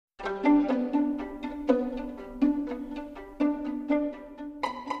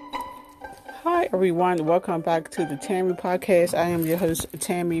everyone. Welcome back to the Tammy Podcast. I am your host,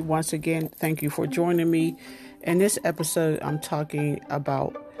 Tammy. Once again, thank you for joining me. In this episode, I'm talking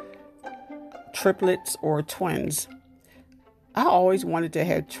about triplets or twins. I always wanted to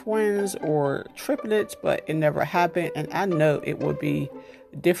have twins or triplets, but it never happened. And I know it would be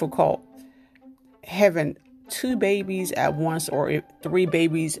difficult having two babies at once or three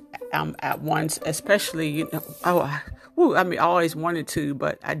babies at once, especially, I always wanted to,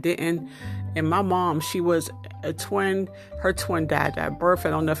 but I didn't. And my mom, she was a twin. Her twin died at birth. I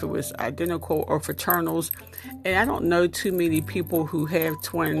don't know if it was identical or fraternals. And I don't know too many people who have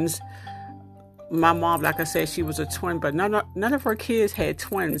twins. My mom, like I said, she was a twin, but none of her kids had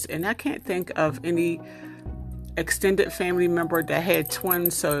twins. And I can't think of any extended family member that had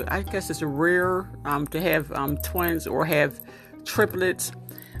twins. So I guess it's rare to have twins or have triplets.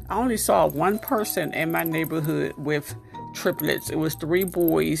 I only saw one person in my neighborhood with triplets. It was three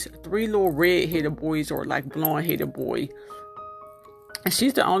boys, three little red-headed boys or like blonde-headed boy. And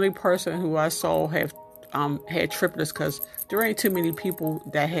she's the only person who I saw have had triplets, because there ain't too many people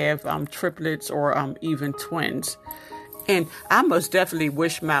that have triplets or even twins. And I most definitely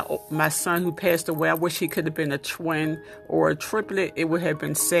wish my son who passed away, I wish he could have been a twin or a triplet. It would have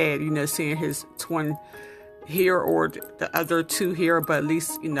been sad, seeing his twin here or the other two here, but at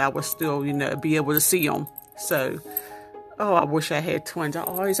least, I would still, be able to see them. So, I wish I had twins.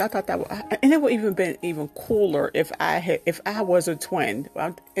 I thought that would, and it would even been even cooler if I was a twin.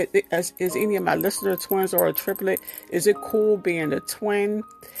 Is any of my listeners twins or a triplet? Is it cool being a twin?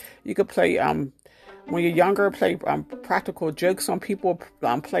 You could play, when you're younger, play practical jokes on people,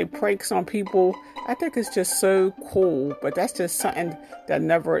 play pranks on people. I think it's just so cool, but that's just something that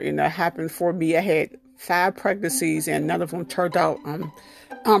never, happened for me. I had 5 pregnancies and none of them turned out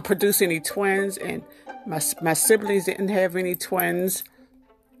produce any twins, and my siblings didn't have any twins.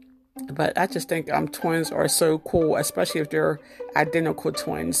 But I just think twins are so cool, especially if they're identical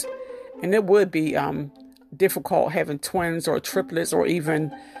twins. And it would be difficult having twins or triplets or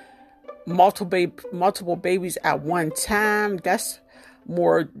even multiple babies at one time. That's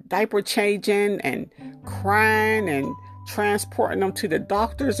more diaper changing and crying and transporting them to the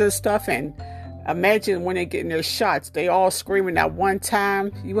doctors and stuff. And imagine when they're getting their shots, they all screaming at one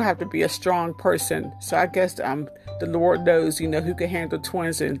time. You have to be a strong person. So I guess the Lord knows, who can handle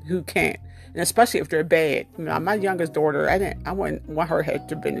twins and who can't. And especially if they're bad. My youngest daughter, I wouldn't want her to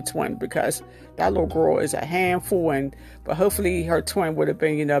have been a twin, because that little girl is a handful. But hopefully her twin would have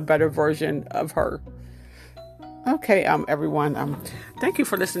been, a better version of her. Okay, everyone. Thank you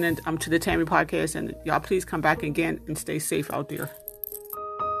for listening to the Tammy Podcast, and y'all please come back again and stay safe out there.